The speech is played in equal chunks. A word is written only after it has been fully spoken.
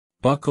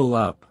Buckle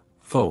up,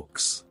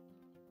 folks.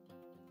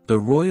 The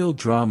royal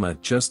drama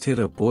just hit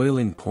a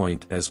boiling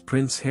point as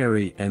Prince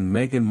Harry and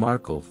Meghan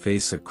Markle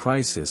face a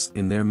crisis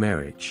in their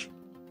marriage.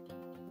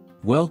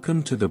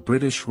 Welcome to the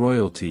British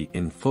Royalty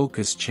in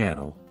Focus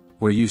channel,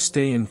 where you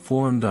stay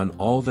informed on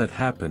all that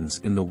happens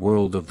in the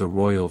world of the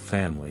royal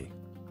family.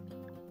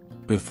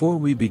 Before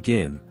we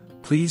begin,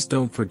 please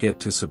don't forget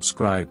to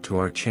subscribe to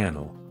our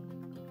channel.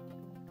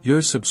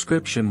 Your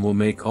subscription will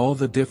make all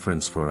the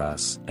difference for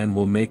us and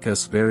will make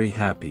us very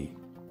happy.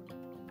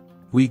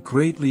 We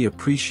greatly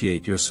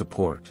appreciate your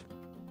support.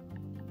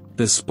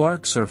 The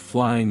sparks are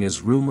flying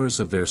as rumors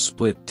of their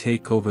split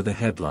take over the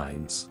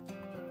headlines.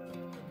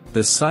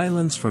 The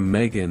silence from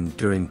Meghan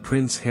during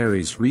Prince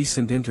Harry's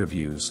recent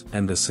interviews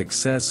and the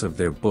success of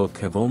their book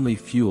have only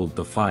fueled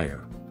the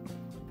fire.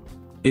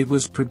 It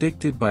was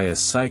predicted by a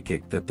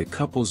psychic that the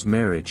couple's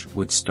marriage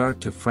would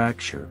start to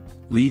fracture,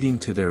 leading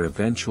to their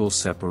eventual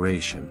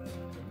separation.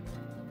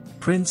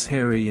 Prince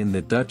Harry and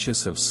the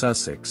Duchess of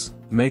Sussex,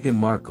 Meghan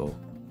Markle,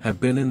 have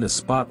been in the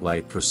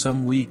spotlight for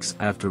some weeks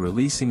after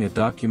releasing a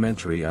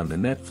documentary on the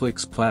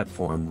Netflix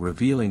platform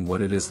revealing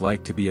what it is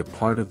like to be a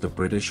part of the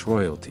British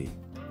royalty.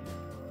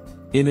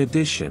 In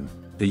addition,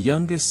 the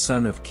youngest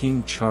son of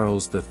King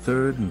Charles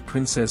III and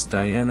Princess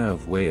Diana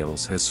of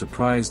Wales has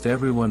surprised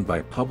everyone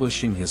by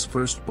publishing his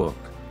first book,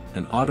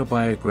 an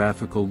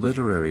autobiographical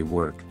literary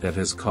work that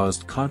has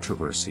caused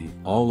controversy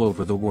all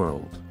over the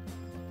world.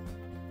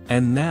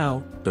 And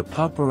now, the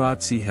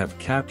paparazzi have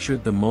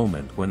captured the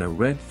moment when a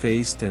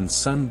red-faced and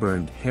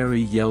sunburned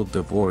Harry yelled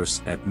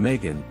divorce at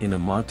Meghan in a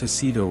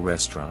Moncieto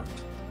restaurant.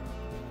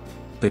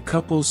 The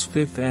couple's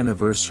 5th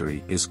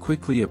anniversary is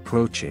quickly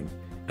approaching,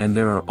 and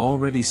there are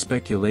already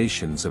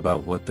speculations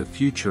about what the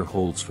future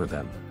holds for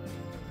them.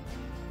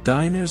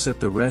 Diners at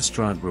the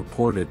restaurant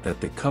reported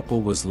that the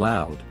couple was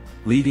loud,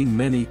 leading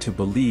many to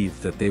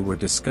believe that they were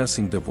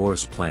discussing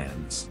divorce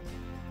plans.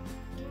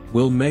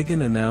 Will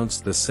Meghan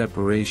announce the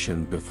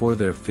separation before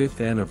their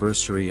 5th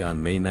anniversary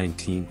on May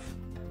 19th?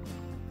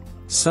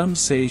 Some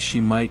say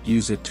she might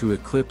use it to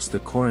eclipse the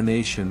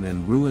coronation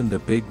and ruin the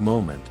big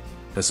moment,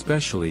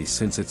 especially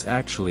since it's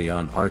actually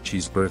on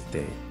Archie's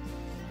birthday.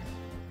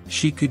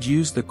 She could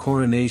use the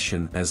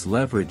coronation as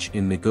leverage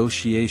in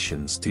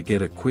negotiations to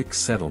get a quick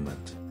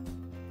settlement.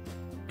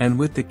 And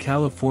with the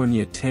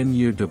California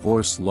 10-year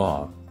divorce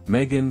law,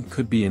 Meghan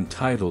could be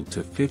entitled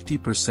to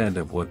 50%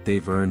 of what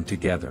they've earned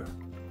together.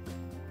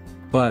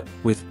 But,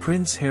 with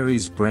Prince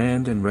Harry's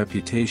brand and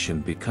reputation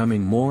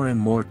becoming more and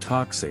more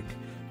toxic,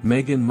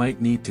 Meghan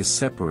might need to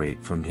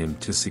separate from him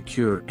to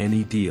secure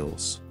any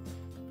deals.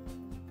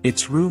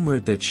 It's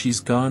rumored that she's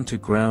gone to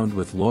ground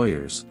with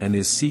lawyers and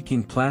is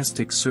seeking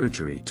plastic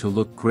surgery to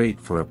look great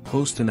for a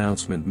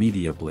post-announcement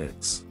media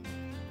blitz.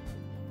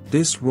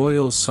 This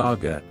royal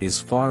saga is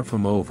far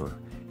from over,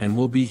 and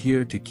we'll be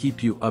here to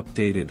keep you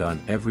updated on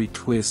every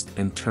twist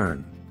and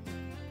turn.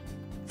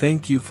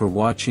 Thank you for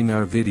watching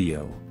our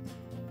video.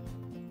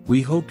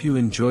 We hope you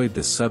enjoyed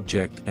the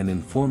subject and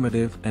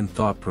informative and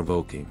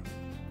thought-provoking.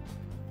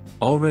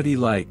 Already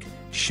like,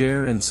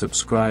 share and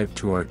subscribe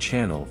to our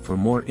channel for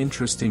more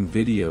interesting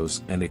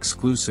videos and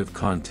exclusive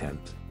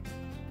content.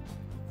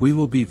 We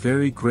will be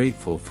very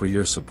grateful for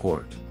your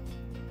support.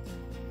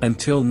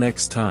 Until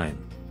next time.